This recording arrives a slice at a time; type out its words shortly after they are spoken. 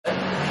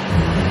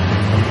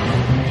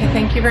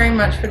Thank you very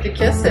much for the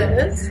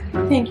kisses.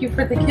 Thank you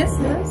for the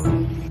kisses.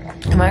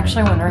 I'm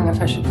actually wondering if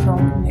I should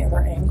film from the other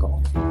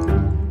angle.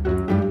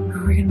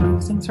 Are we gonna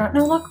move things around?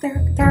 No, look,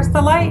 there's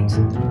the light.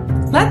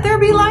 Let there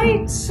be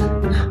light.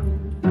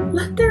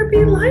 Let there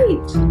be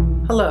light.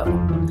 Hello.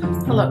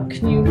 Hello,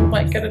 can you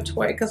like get a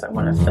toy? Because I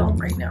want to film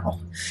right now.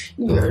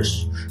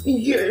 Yes,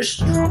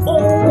 yes.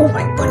 Oh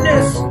my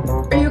goodness.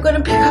 Are you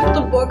gonna pick up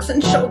the books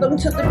and show them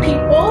to the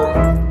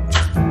people?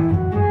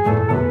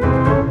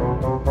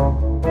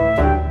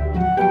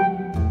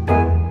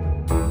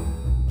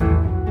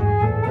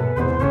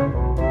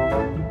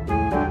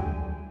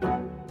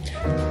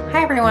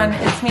 Hi everyone,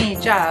 it's me,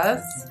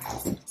 Jess.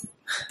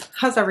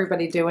 How's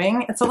everybody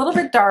doing? It's a little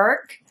bit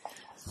dark.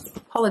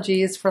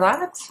 Apologies for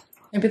that.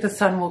 Maybe the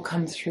sun will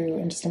come through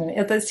in just a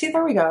minute. See,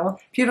 there we go.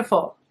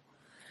 Beautiful.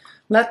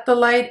 Let the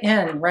light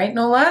in, right,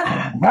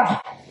 Nola?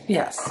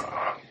 Yes.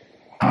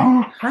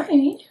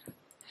 Hi.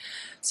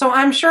 So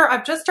I'm sure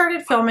I've just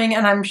started filming,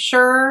 and I'm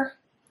sure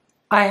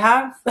I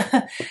have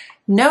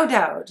no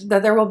doubt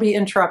that there will be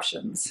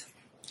interruptions.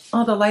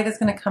 Oh, the light is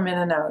going to come in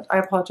and out. I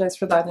apologize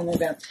for that in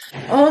advance.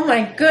 Oh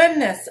my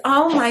goodness.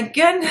 Oh my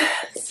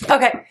goodness.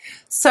 Okay.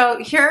 So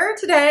here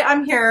today,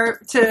 I'm here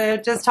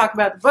to just talk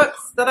about the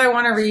books that I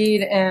want to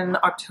read in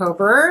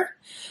October.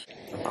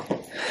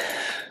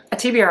 A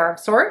TBR of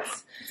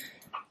sorts.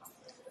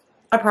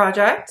 A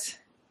project.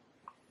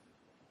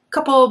 A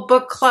couple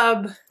book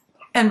club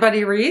and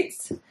buddy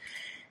reads.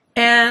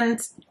 And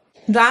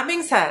that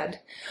being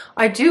said,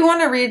 I do want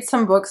to read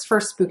some books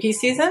for spooky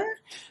season.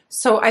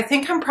 So I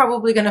think I'm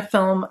probably going to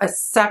film a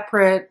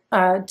separate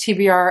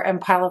TBR and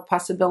pile of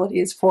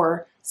possibilities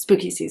for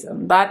spooky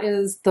season. That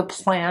is the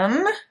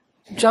plan.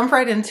 Jump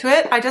right into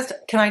it.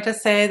 Can I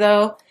just say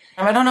though,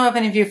 I don't know if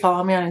any of you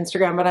follow me on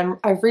Instagram, but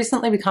I've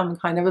recently become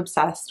kind of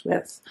obsessed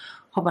with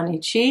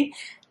hobinichi,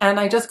 and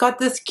I just got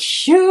this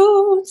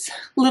cute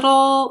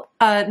little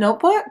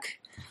notebook.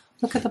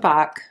 Look at the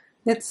back.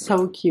 It's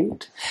so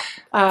cute.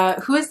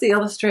 Who is the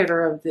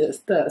illustrator of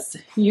this?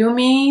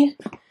 Yumi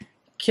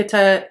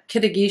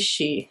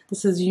Kitagishi.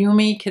 This is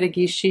Yumi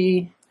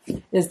Kitagishi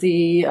is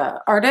the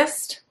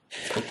artist.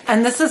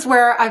 And this is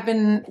where I've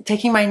been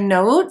taking my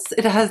notes.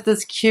 It has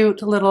this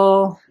cute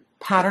little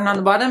pattern on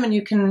the bottom, and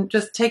you can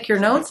just take your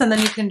notes and then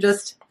you can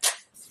just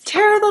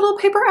tear the little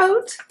paper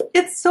out.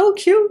 It's so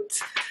cute.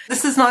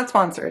 This is not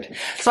sponsored.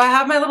 So I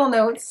have my little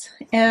notes,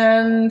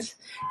 and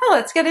yeah,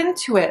 let's get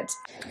into it.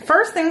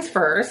 First things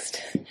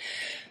first,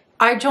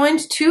 I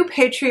joined 2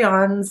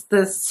 Patreons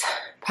this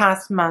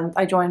past month.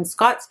 I joined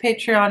Scott's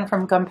Patreon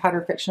from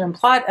Gunpowder Fiction and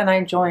Plot, and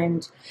I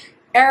joined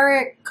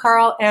Eric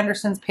Carl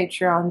Anderson's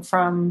Patreon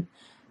from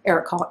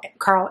Eric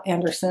Carl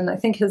Anderson. I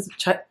think his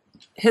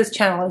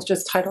channel is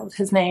just titled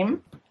his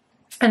name.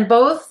 And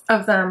both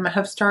of them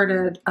have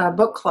started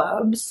book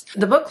clubs.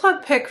 The book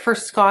club pick for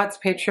Scott's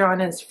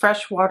Patreon is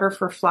Freshwater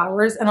for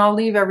Flowers, and I'll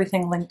leave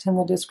everything linked in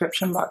the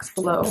description box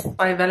below,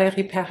 by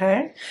Valerie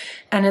Perrin.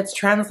 And it's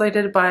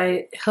translated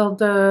by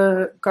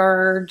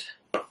Hildegarde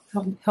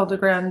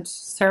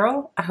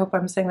Serle. I hope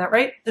I'm saying that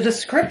right. The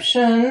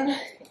description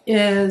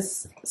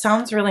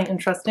sounds really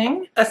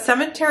interesting. A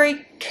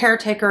cemetery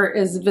caretaker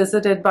is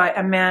visited by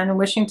a man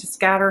wishing to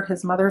scatter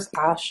his mother's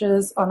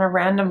ashes on a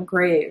random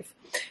grave,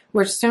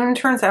 which soon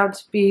turns out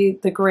to be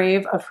the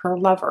grave of her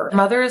lover.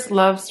 Mother's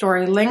love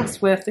story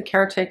links with the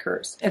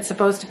caretakers. It's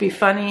supposed to be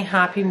funny,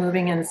 happy,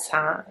 moving, and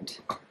sad.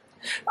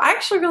 I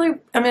actually really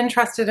am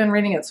interested in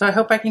reading it, so I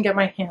hope I can get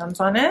my hands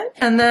on it.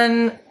 And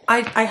then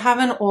I have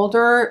an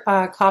older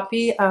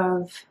copy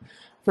of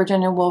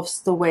Virginia Woolf's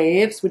The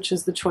Waves, which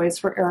is the choice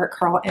for Eric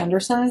Carl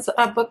Anderson's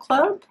book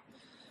club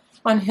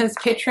on his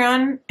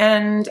Patreon.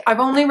 And I've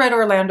only read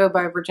Orlando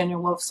by Virginia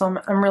Woolf, so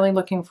I'm really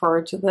looking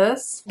forward to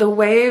this. The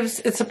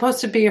Waves, it's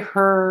supposed to be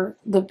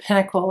the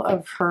pinnacle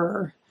of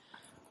her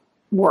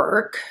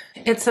work.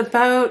 It's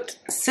about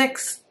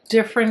 6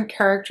 different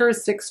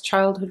characters, 6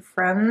 childhood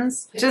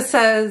friends. It just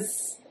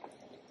says,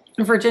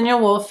 Virginia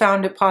Woolf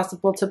found it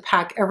possible to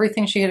pack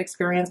everything she had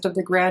experienced of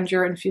the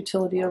grandeur and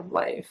futility of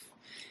life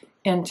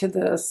into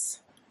this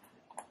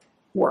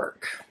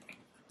work.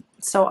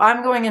 So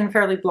I'm going in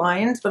fairly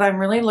blind, but I'm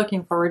really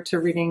looking forward to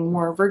reading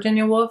more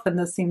Virginia Woolf, and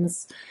this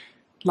seems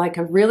like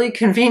a really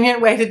convenient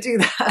way to do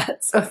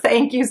that. So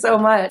thank you so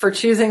much for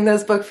choosing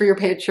this book for your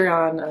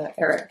Patreon,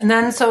 Eric. And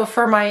then so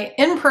for my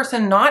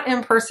in-person, not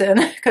in-person,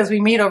 because we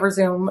meet over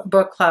Zoom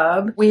book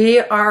club, we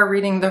are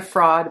reading The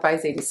Fraud by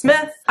Zadie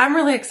Smith. I'm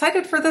really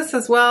excited for this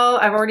as well.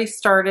 I've already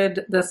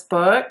started this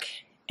book,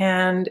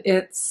 and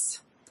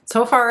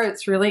so far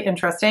it's really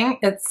interesting.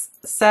 It's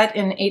set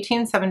in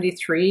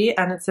 1873,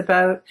 and it's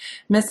about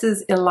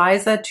Mrs.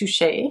 Eliza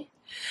Touchet.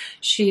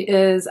 She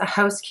is a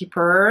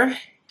housekeeper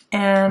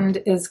and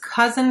is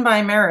cousin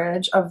by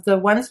marriage of the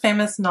once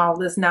famous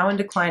novelist, now in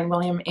decline,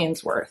 William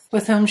Ainsworth,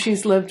 with whom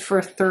she's lived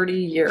for 30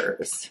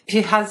 years.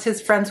 He has his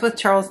friends with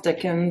Charles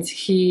Dickens.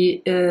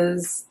 She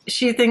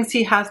thinks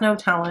he has no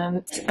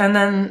talent. And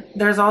then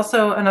there's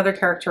also another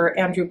character,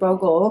 Andrew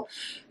Bogle,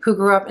 who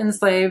grew up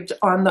enslaved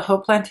on the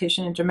Hope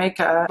Plantation in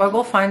Jamaica.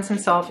 Bogle finds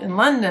himself in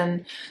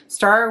London,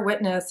 star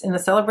witness in the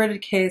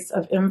celebrated case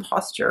of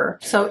imposture.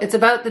 So it's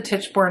about the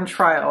Tichborne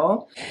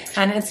trial,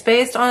 and it's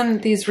based on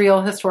these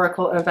real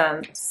historical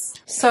events.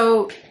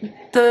 So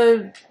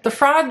the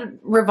fraud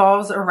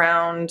revolves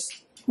around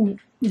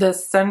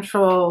this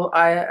central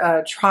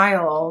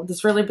trial,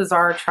 this really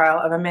bizarre trial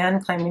of a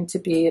man claiming to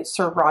be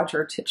Sir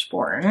Roger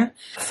Tichborne,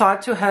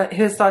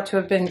 he was thought to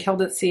have been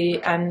killed at sea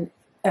and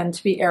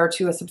to be heir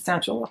to a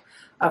substantial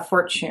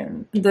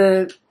fortune.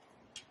 The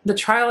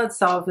trial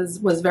itself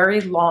was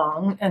very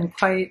long and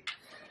quite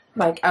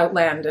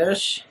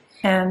outlandish,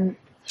 and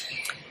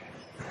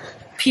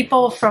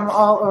people from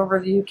all over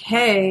the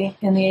UK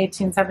in the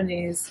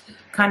 1870s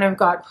kind of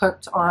got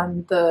hooked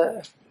on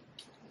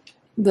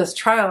this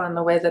trial and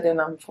the way that it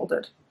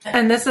unfolded.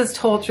 And this is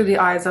told through the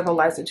eyes of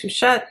Eliza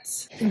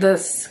Touchette,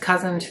 this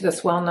cousin to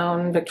this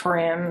well-known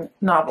Victorian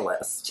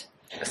novelist.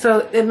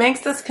 So it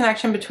makes this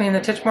connection between the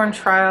Tichborne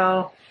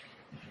trial,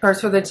 or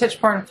so the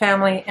Tichborne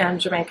family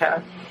and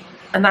Jamaica.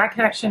 And that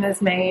connection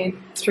is made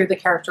through the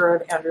character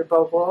of Andrew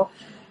Bogle,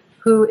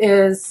 who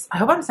is, I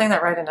hope I'm saying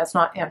that right and it's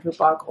not Andrew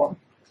Bogle.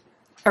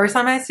 Every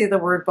time I see the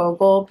word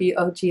Bogle,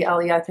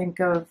 B-O-G-L-E, I think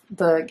of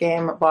the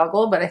game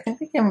Boggle, but I think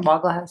the game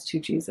Boggle has 2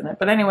 G's in it.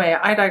 But anyway,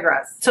 I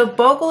digress. So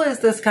Bogle is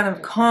this kind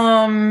of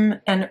calm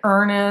and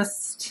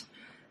earnest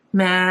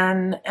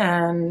man,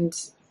 and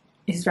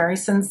he's very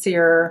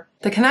sincere.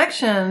 The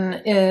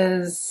connection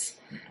is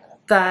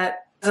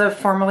that as a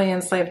formerly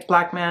enslaved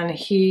black man,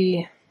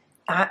 he's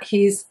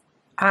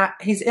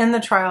in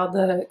the trial,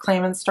 the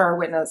claimant star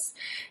witness,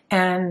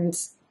 and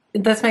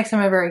this makes him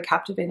a very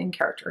captivating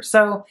character.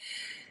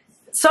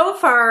 So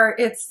far,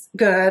 it's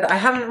good. I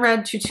haven't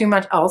read too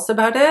much else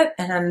about it,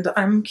 and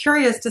I'm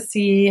curious to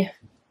see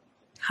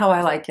how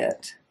I like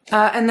it.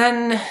 And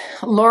then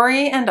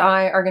Lori and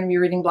I are going to be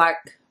reading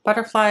Black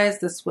Butterflies.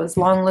 This was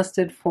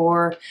longlisted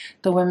for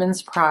the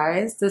Women's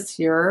Prize this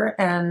year,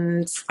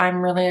 and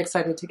I'm really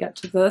excited to get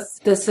to this.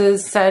 This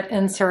is set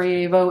in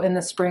Sarajevo in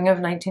the spring of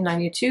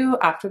 1992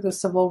 after the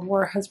Civil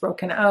War has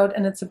broken out,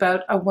 and it's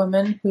about a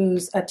woman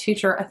who's a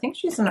teacher. I think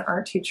she's an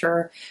art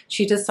teacher.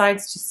 She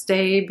decides to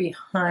stay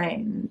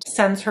behind,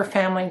 sends her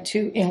family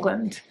to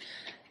England.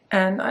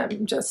 And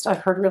I've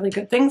heard really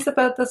good things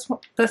about this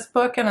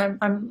book, and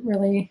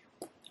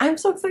I'm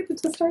so excited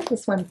to start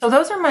this one. So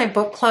those are my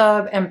book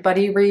club and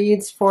buddy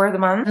reads for the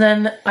month. And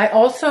then I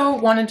also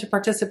wanted to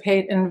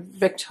participate in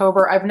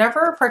Victober. I've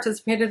never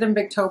participated in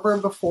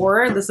Victober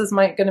before. This is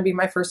going to be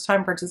my first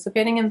time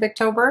participating in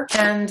Victober.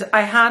 And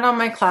I had on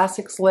my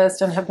classics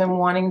list and have been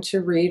wanting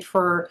to read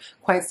for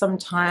quite some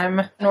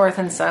time North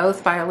and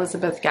South by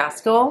Elizabeth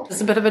Gaskell.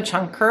 It's a bit of a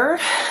chunker,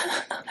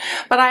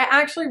 but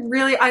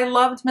I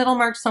loved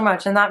Middlemarch so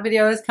much, and that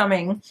video is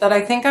coming, that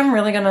I think I'm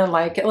really gonna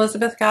like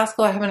Elizabeth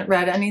Gaskell. I haven't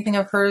read anything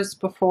of hers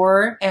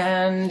before,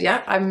 and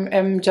yeah,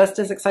 I'm just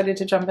as excited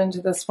to jump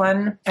into this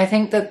one. I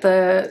think that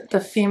the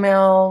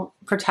female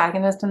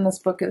protagonist in this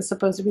book is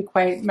supposed to be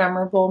quite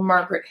memorable,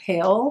 Margaret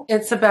Hale.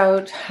 It's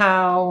about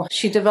how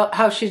she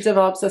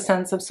develops a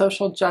sense of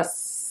social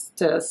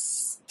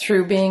justice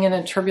through being in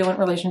a turbulent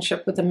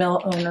relationship with the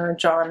mill owner,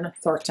 John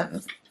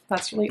Thornton.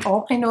 That's really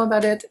all I know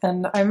about it,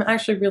 and I'm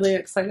actually really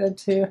excited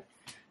to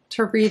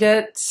read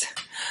it.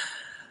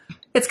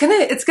 It's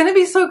gonna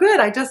be so good.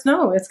 I just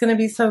know it's gonna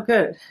be so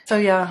good. So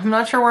yeah, I'm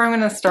not sure where I'm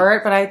gonna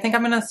start, but I think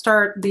I'm gonna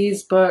start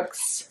these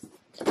books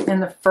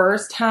in the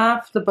first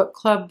half, the book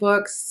club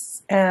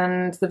books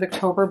and the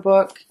Victober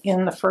book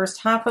in the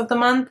first half of the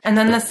month. And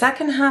then the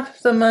second half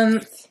of the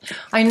month,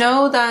 I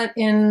know that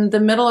in the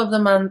middle of the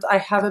month, I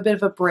have a bit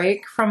of a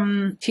break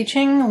from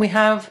teaching. We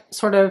have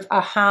sort of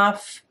a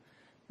half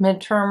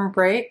midterm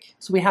break.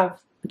 So we have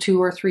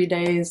 2 or 3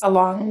 days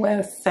along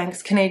with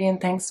Canadian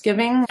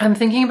Thanksgiving. I'm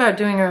thinking about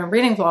doing a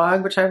reading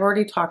vlog, which I've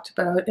already talked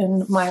about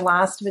in my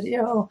last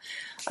video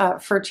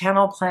for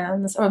channel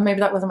plans. Or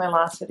maybe that wasn't my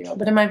last video,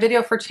 but in my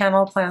video for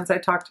channel plans, I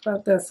talked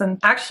about this. And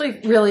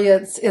actually, really,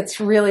 it's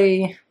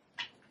really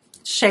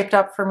shaped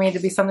up for me to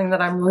be something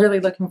that I'm really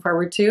looking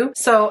forward to.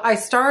 So I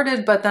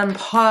started but then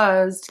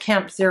paused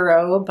Camp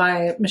Zero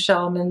by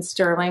Michelle Min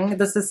Sterling.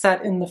 This is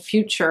set in the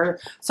future.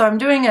 So I'm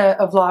doing a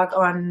vlog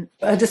on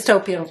a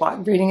dystopian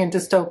vlog, reading a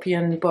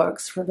dystopian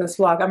books for this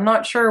vlog. I'm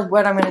not sure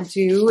what I'm going to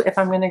do, if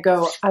I'm going to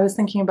go, I was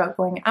thinking about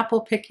going apple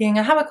picking.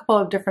 I have a couple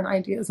of different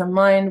ideas in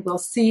mind. We'll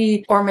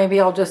see. Or maybe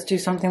I'll just do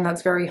something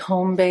that's very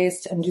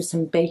home-based and do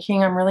some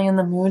baking. I'm really in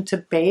the mood to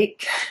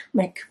bake,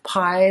 make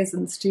pies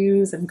and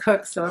stews and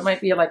cook. So it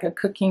might be like a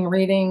cooking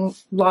reading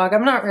vlog.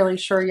 I'm not really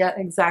sure yet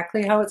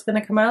exactly how it's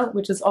going to come out,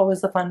 which is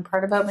always the fun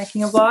part about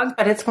making a vlog,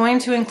 but it's going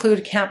to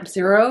include Camp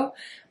Zero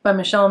by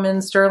Michelle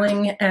Min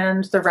Sterling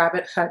and The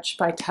Rabbit Hutch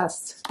by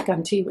Tess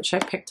Gunty, which I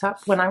picked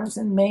up when I was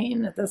in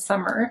Maine this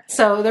summer.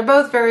 So they're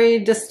both very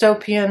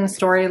dystopian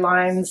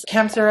storylines.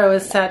 Camp Zero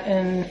is set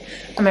in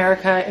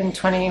America in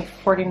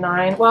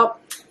 2049. Well,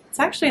 It's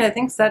actually, I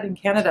think, set in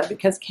Canada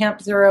because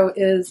Camp Zero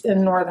is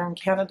in northern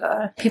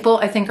Canada. People,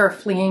 I think, are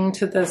fleeing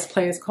to this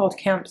place called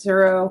Camp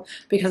Zero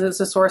because it's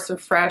a source of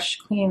fresh,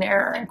 clean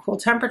air and cool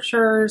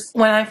temperatures.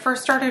 When I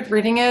first started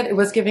reading it, it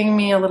was giving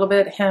me a little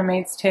bit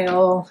Handmaid's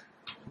Tale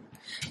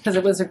because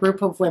it was a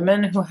group of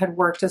women who had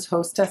worked as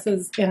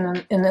hostesses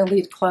in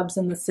elite clubs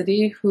in the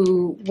city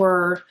who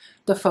were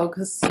the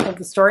focus of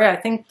the story. I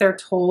think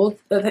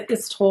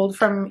it's told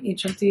from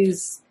each of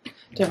these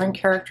different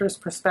characters'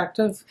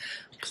 perspective,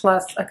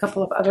 plus a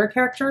couple of other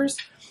characters,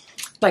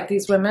 like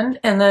these women.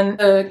 And then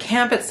the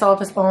camp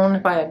itself is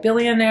owned by a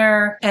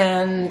billionaire,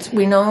 and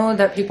we know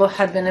that people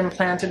had been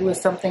implanted with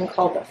something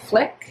called a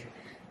flick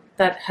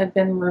that had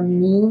been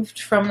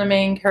removed from the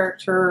main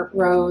character,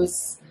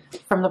 Rose,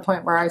 from the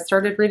point where I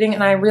started reading,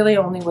 and I really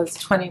only was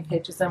 20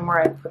 pages in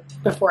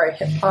before I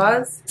hit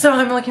pause. So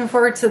I'm looking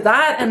forward to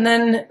that. And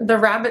then The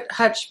Rabbit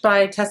Hutch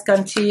by Tess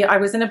Gunty. I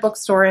was in a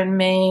bookstore in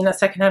Maine, a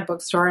secondhand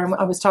bookstore, and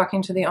I was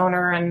talking to the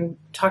owner and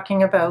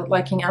talking about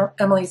liking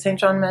Emily St.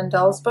 John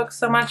Mandel's books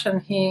so much,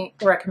 and he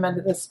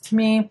recommended this to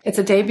me. It's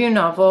a debut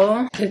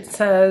novel. It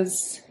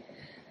says,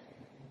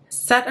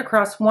 set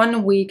across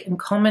 1 week and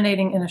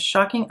culminating in a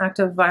shocking act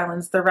of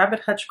violence, The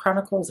Rabbit Hutch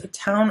chronicles a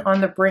town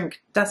on the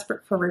brink,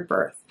 desperate for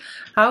rebirth.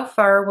 How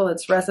far will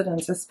its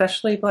residents,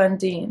 especially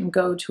Blandine,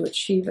 go to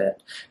achieve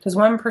it? Does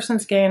one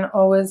person's gain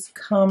always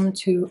come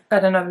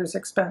at another's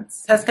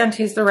expense? Tess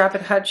Gunty's The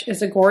Rabbit Hutch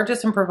is a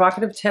gorgeous and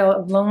provocative tale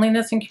of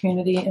loneliness and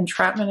community,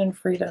 entrapment and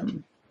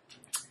freedom.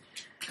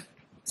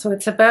 So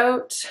it's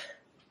about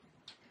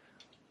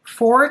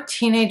 4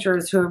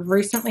 teenagers who have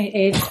recently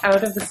aged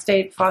out of the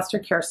state foster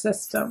care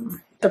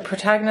system. The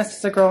protagonist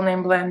is a girl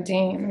named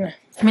Blandine.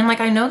 I mean,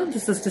 like, I know that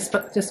this is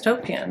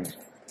dystopian.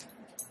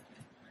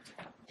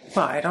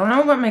 Well, I don't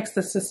know what makes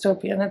this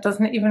dystopian. It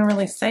doesn't even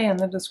really say in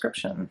the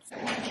description.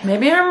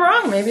 Maybe I'm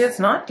wrong. Maybe it's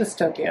not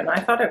dystopian. I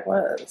thought it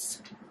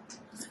was.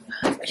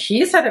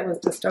 He said it was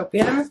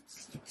dystopian.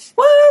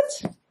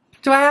 What?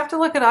 Do I have to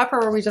look it up,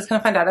 or are we just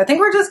going to find out? I think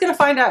we're just going to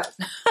find out.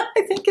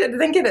 I think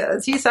it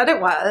is. He said it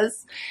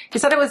was. He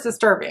said it was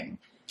disturbing.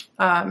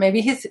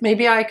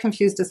 Maybe I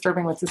confused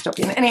disturbing with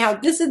dystopian. Anyhow,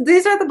 these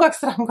are the books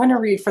that I'm going to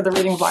read for the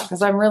reading vlog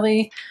because I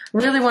really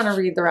want to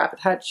read The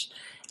Rabbit Hutch,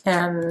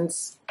 but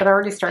I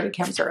already started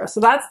Camp Zero. So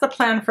that's the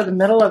plan for the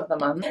middle of the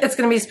month. It's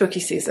going to be spooky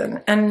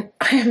season, and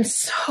I am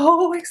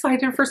so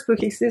excited for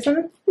spooky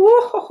season.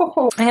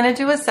 Whoa. I'm going to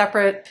do a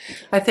separate,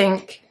 I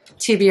think,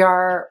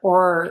 TBR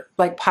or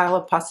like pile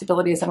of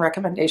possibilities and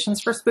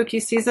recommendations for spooky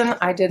season.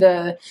 I did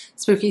a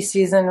spooky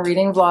season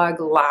reading vlog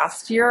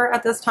last year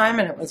at this time,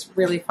 and it was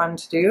really fun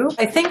to do.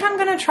 I think I'm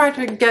going to try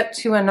to get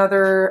to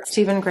another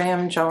Stephen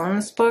Graham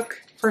Jones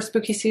book for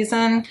spooky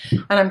season,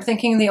 and I'm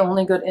thinking The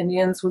Only Good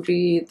Indians would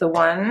be the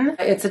one.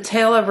 It's a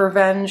tale of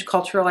revenge,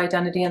 cultural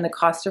identity, and the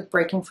cost of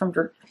breaking from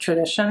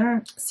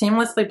tradition,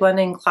 seamlessly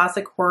blending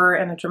classic horror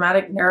and a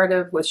dramatic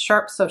narrative with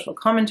sharp social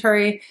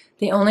commentary.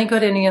 The Only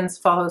Good Indians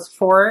follows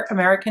 4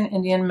 American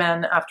Indian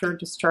men after a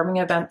disturbing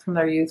event from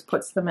their youth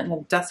puts them in a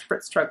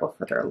desperate struggle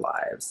for their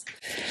lives.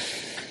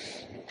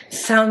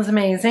 Sounds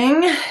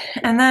amazing.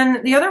 And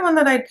then the other one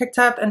that I picked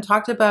up and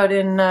talked about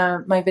in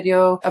my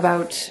video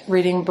about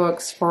reading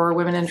books for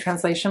Women in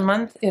Translation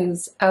Month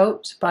is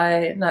Out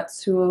by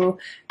Natsuo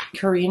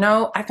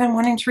Kirino. I've been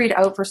wanting to read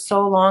Out for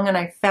so long, and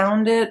I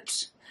found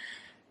it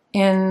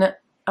in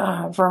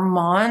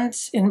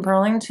Vermont, in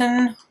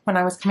Burlington, when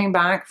I was coming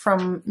back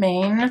from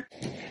Maine.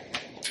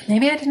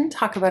 Maybe I didn't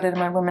talk about it in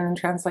my Women in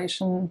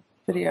Translation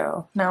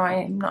video. Now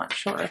I'm not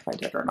sure if I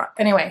did or not.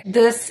 Anyway,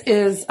 this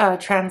is a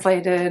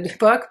translated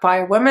book by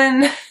a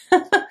woman,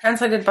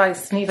 translated by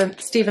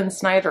Stephen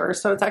Snyder.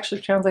 So it's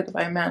actually translated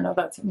by a man. Oh,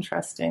 that's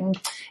interesting.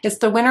 It's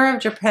the winner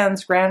of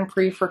Japan's Grand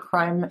Prix for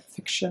crime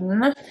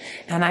fiction.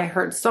 And I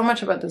heard so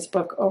much about this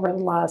book over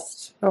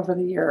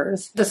the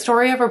years. The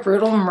story of a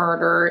brutal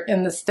murder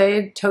in the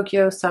staid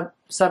Tokyo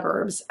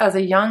suburbs as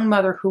a young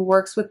mother who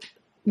works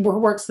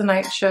the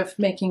night shift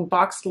making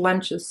boxed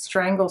lunches,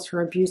 strangles her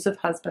abusive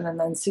husband, and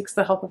then seeks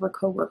the help of her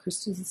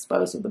co-workers to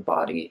dispose of the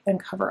body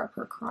and cover up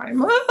her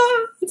crime.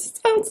 It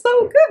sounds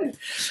so good.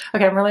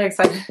 Okay, I'm really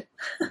excited.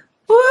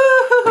 Woo!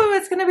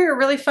 It's going to be a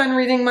really fun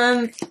reading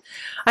month.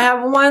 I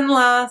have one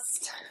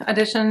last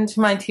addition to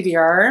my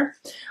TBR.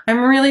 I'm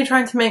really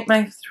trying to make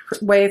my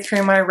way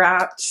through my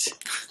wrapped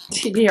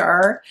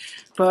TBR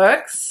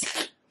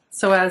books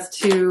so as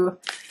to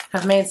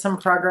have made some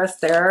progress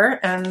there.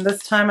 And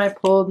this time I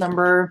pulled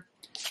number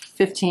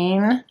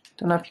 15.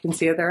 Don't know if you can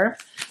see it there.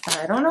 And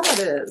I don't know what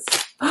it is.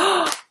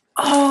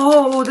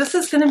 Oh, this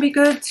is going to be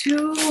good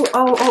too.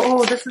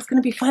 Oh, this is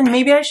going to be fun.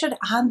 Maybe I should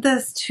add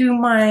this to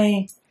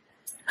my...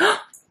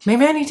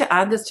 Maybe I need to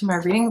add this to my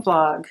reading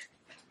vlog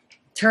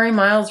Terry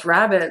Miles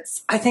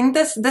Rabbits. I think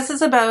this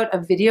is about a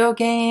video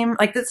game.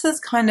 Like, this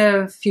is kind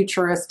of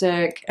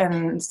futuristic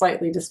and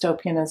slightly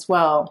dystopian as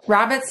well.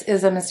 Rabbits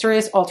is a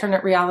mysterious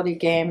alternate reality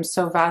game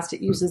so vast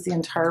it uses the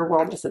entire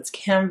world as its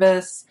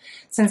canvas.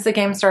 Since the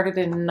game started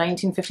in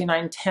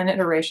 1959, 10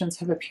 iterations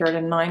have appeared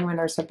and 9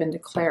 winners have been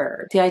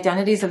declared. The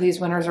identities of these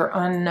winners are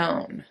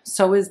unknown.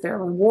 So is their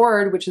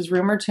reward, which is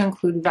rumored to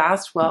include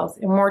vast wealth,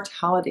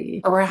 immortality,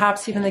 or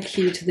perhaps even the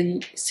key to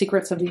the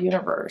secrets of the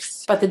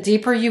universe. But the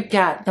deeper you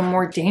get, the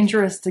more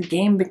dangerous the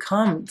game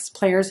becomes.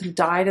 Players have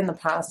died in the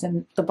past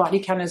and the body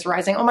count is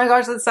rising. Oh my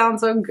gosh, that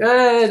sounds so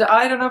good.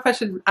 I don't know if I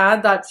should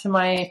add that to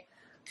my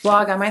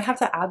vlog. I might have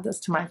to add this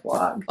to my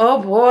vlog.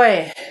 Oh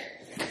boy.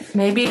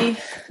 Maybe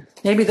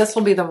this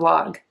will be the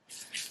vlog.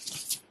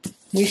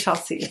 We shall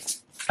see.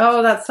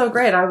 Oh, that's so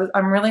great.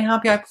 I'm really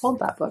happy I pulled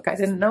that book. I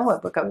didn't know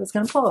what book I was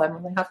going to pull. I'm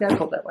really happy I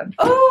pulled that one.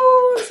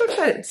 Oh, I'm so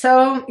excited.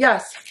 So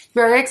yes,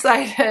 very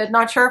excited.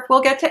 Not sure if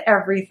we'll get to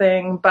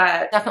everything,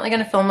 but definitely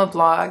going to film a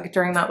vlog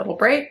during that little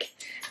break.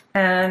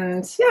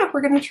 And yeah,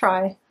 we're going to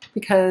try,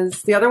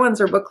 because the other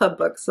ones are book club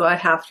books, so I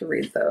have to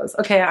read those.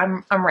 Okay,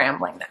 I'm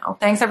rambling now.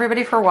 Thanks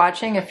everybody for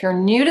watching. If you're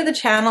new to the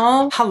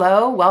channel,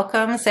 hello,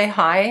 welcome, say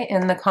hi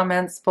in the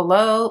comments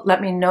below.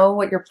 Let me know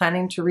what you're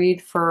planning to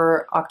read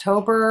for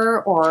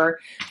October or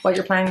what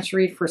you're planning to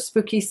read for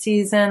spooky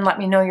season. Let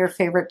me know your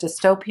favorite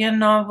dystopian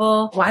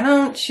novel. Why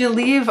don't you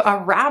leave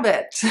a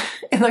rabbit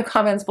in the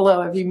comments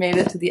below if you made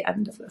it to the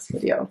end of this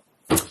video.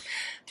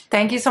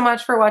 Thank you so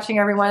much for watching,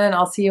 everyone, and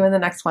I'll see you in the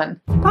next one.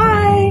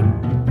 Bye!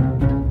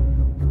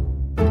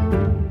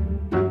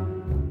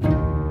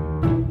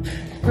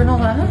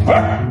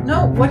 Granola?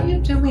 No, what are you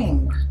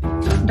doing?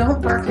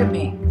 Don't bark at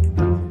me.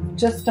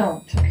 Just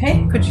don't,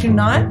 okay? Could you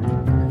not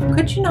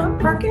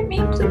bark at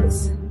me,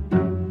 please?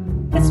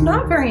 It's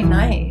not very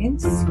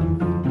nice.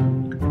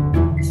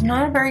 It's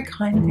not a very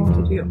kind thing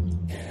to do.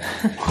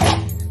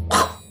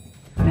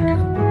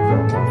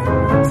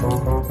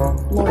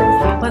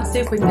 Lord, let's see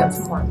if we can get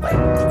some more light.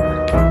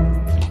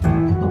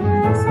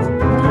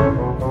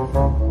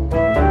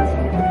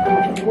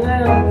 A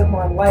little bit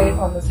more light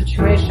on the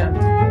situation.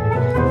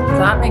 Does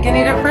that make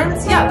any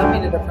difference? Yeah, that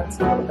made a difference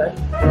a little bit.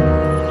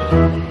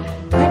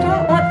 I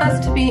don't want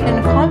us to be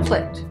in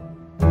conflict.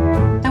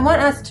 I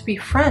want us to be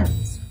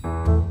friends.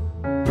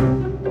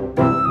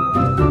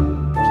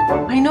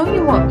 I know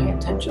you want my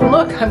attention.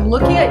 Look, I'm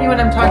looking at you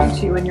and I'm talking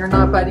to you and you're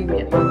not biting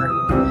me anymore.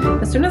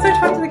 As soon as I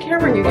talk to the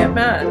camera, you get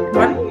mad.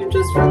 Why don't you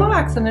just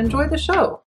relax and enjoy the show?